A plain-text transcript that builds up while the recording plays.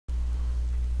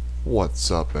What's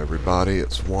up, everybody?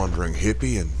 It's Wandering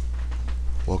Hippie, and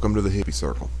welcome to the Hippie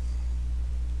Circle.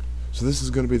 So this is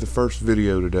going to be the first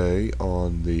video today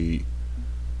on the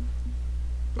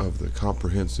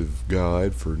comprehensive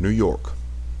guide for New York,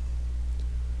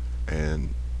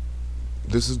 and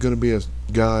this is going to be a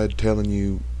guide telling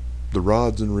you the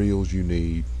rods and reels you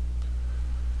need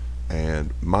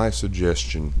and my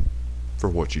suggestion for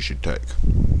what you should take.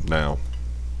 Now,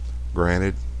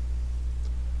 granted,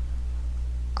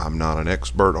 I'm not an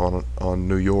expert on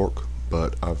New York,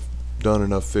 but I've done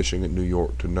enough fishing in New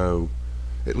York to know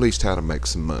at least how to make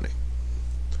some money.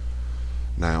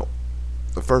 Now,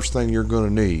 the first thing you're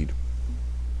going to need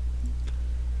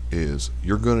is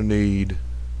you're going to need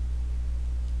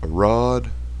a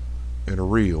rod and a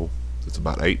reel that's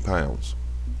about 8 pounds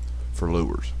for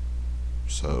lures.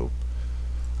 So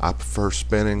I prefer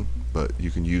spinning, but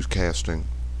you can use casting.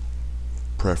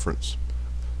 Preference.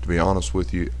 To be honest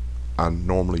with you, I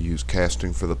normally use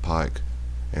casting for the pike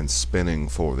and spinning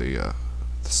for the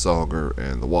sauger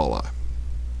and the walleye.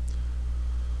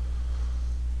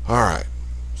 Alright,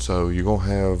 so you're going to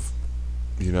have,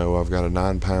 I've got a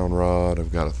 9-pound rod,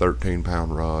 I've got a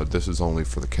 13-pound rod. This is only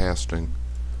for the casting.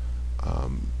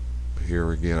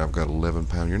 Here again, I've got 11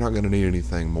 pound. You're not going to need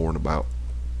anything more than about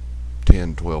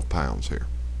 10-12 pounds here,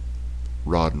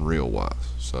 rod and reel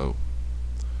wise. So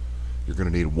you're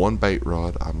going to need one bait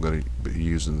rod. I'm going to be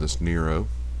using this Nero.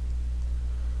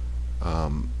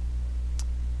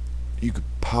 You could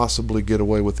possibly get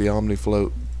away with the Omni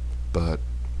float, but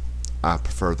I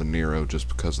prefer the Nero just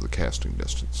because of the casting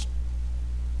distance.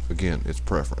 Again, it's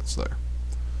preference there.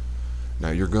 Now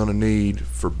you're going to need,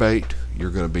 for bait, you're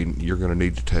going to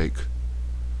need to take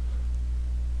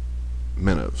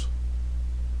minnows,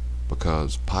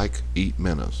 because pike eat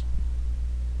minnows.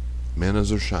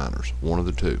 Minnows or shiners, one of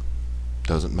the two.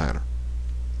 Doesn't matter.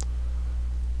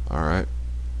 Alright,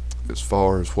 as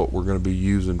far as what we're going to be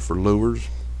using for lures,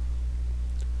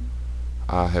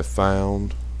 I have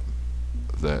found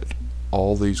that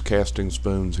all these casting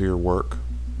spoons here work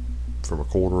from a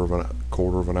quarter of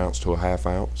an ounce to a half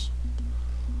ounce.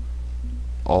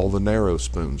 All the narrow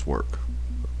spoons work.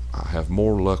 I have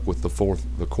more luck with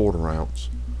the quarter ounce,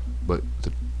 but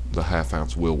the half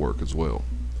ounce will work as well.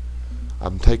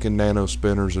 I'm taking nano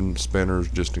spinners and spinners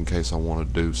just in case I want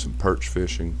to do some perch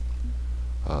fishing.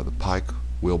 The pike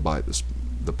will bite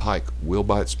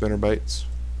spinner baits.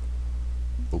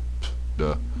 Oops,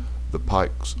 the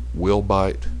pikes will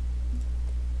bite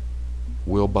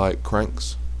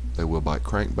cranks. They will bite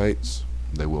crankbaits.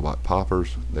 They will bite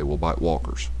poppers. They will bite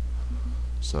walkers.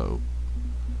 So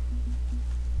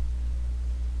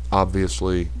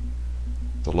obviously,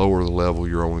 the lower the level,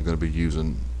 you're only going to be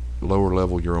using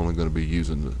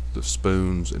the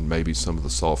spoons and maybe some of the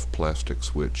soft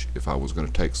plastics, which if I was going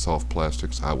to take soft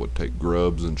plastics, I would take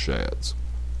grubs and shads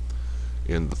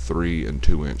in the 3 and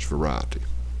 2 inch variety.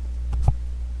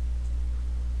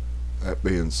 That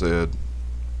being said,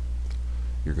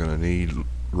 you're going to need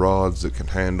rods that can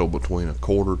handle between a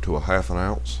quarter to a half an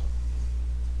ounce.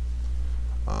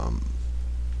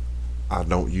 I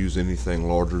don't use anything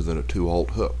larger than a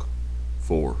 2-aught hook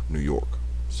for New York,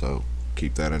 so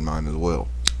keep that in mind as well.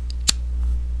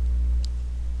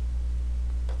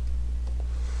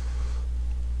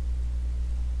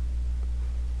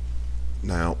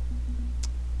 Now,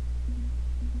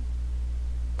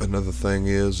 another thing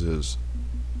is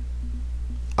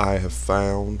I have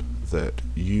found that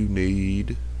you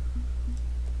need,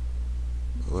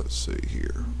 let's see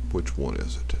here, which one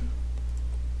is it?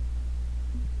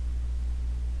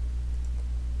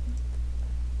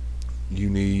 You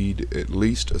need at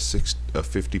least a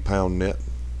 50-pound net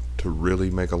to really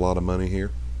make a lot of money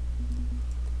here.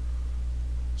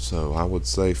 So I would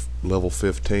say level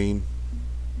 15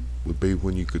 would be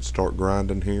when you could start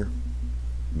grinding here.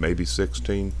 Maybe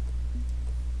 16.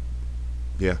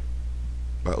 Yeah,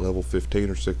 about level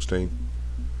 15 or 16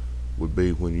 would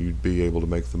be when you'd be able to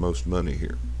make the most money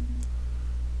here.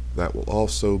 That will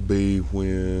also be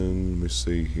when, let me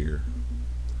see here,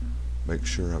 make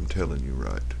sure I'm telling you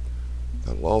right.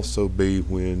 That'll also be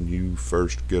when you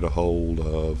first get a hold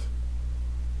of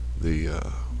the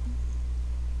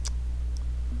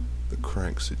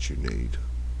cranks that you need.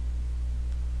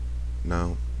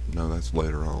 No, that's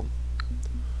later on.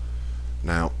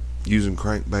 Now, using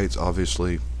crankbaits,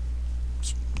 obviously,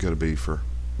 it's going to be for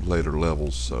later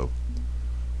levels, so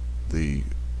the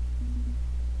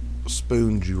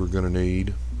spoons you are going to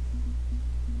need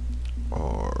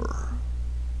are,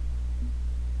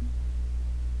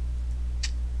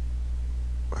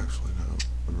 actually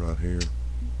no, right here,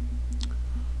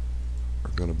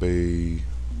 are going to be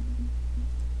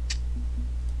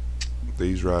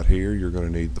these right here, you're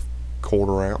going to need the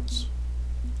 1/4 ounce.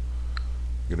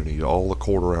 You're going to need all the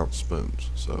 1/4 ounce spoons.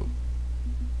 So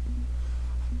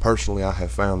personally, I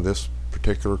have found this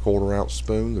particular 1/4 ounce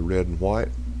spoon, the red and white,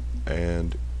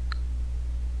 and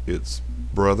its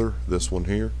brother, this one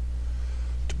here,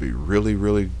 to be really,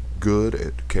 really good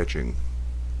at catching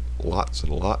lots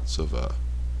and lots of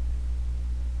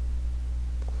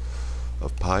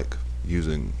pike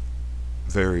using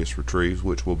various retrieves,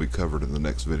 which will be covered in the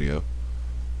next video.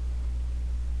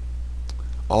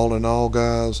 All in all,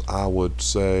 guys, I would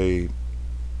say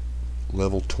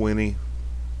level 20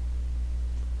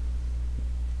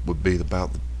 would be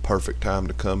about the perfect time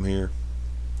to come here,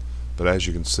 but as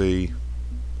you can see,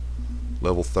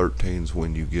 level 13 is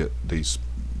when you get these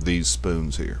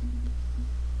spoons here.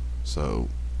 So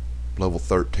level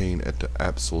 13 at the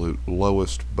absolute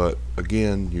lowest, but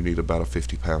again, you need about a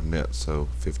 50-pound net, so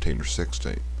 15 or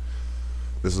 16.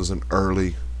 This is an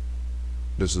early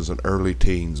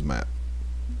teens map,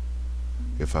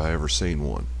 if I ever seen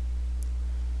one.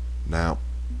 Now,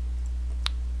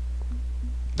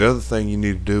 the other thing you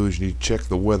need to do is you need to check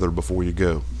the weather before you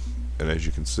go. And as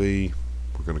you can see,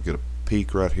 we're going to get a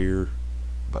peak right here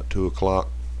about 2 o'clock,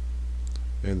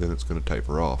 and then it's going to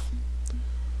taper off.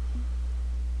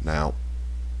 Now,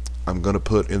 I'm going to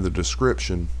put in the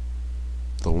description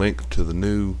the link to the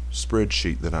new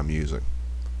spreadsheet that I'm using,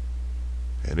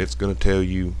 and it's going to tell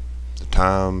you the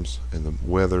times and the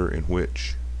weather in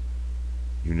which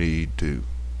you need to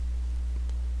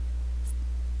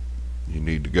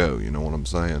go. You know what I'm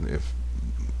saying? If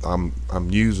I'm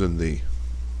using the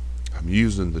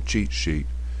cheat sheet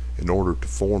in order to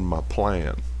form my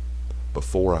plan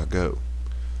before I go.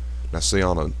 Now see,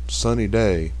 on a sunny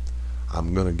day,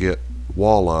 I'm going to get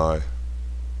walleye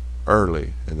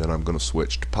early, and then I'm going to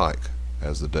switch to pike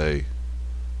as the day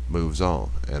moves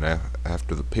on. And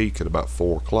after the peak at about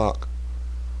 4 o'clock,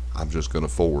 I'm just going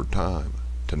to forward time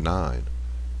to 9,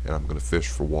 and I'm going to fish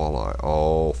for walleye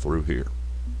all through here.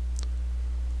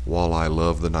 Walleye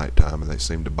love the nighttime, and they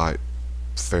seem to bite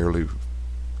fairly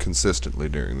consistently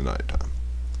during the nighttime.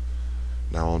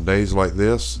 Now on days like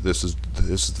this is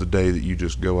the day that you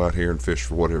just go out here and fish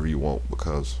for whatever you want,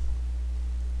 because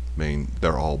I mean,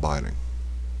 they're all biting.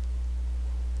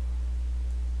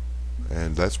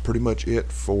 And that's pretty much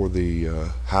it for the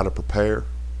how to prepare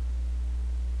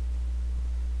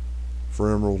for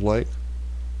Emerald Lake.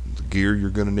 The gear you're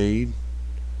going to need.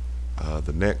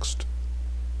 The next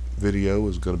video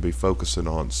is going to be focusing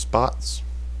on spots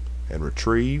and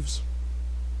retrieves.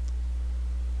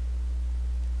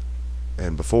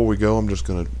 And before we go, I'm just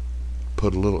going to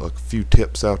put a few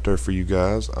tips out there for you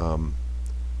guys.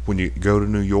 When you go to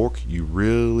New York, you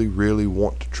really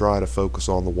want to try to focus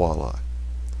on the walleye.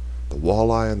 The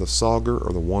walleye and the sauger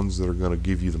are the ones that are going to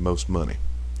give you the most money.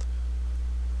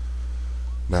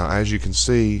 Now, as you can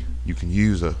see, you can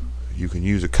use a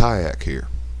kayak here,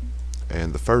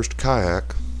 and the first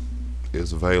kayak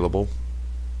is available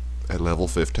at level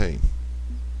 15,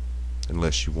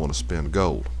 unless you want to spend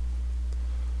gold.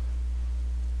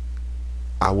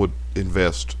 I would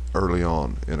invest early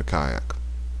on in a kayak.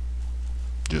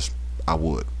 I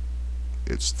would.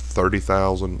 It's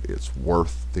 $30,000. It's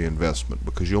worth the investment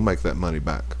because you'll make that money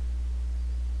back.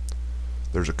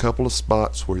 There's a couple of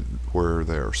spots where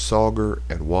there are sauger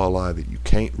and walleye that you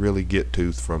can't really get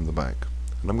to from the bank,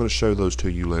 and I'm going to show those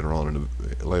to you later on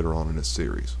in this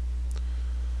series.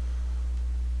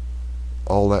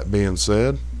 All that being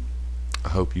said, I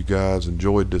hope you guys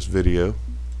enjoyed this video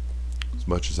as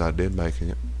much as I did making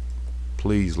it.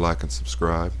 Please like and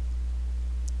subscribe.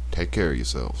 Take care of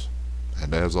yourselves,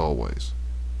 and as always,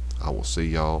 I will see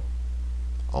y'all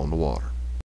on the water.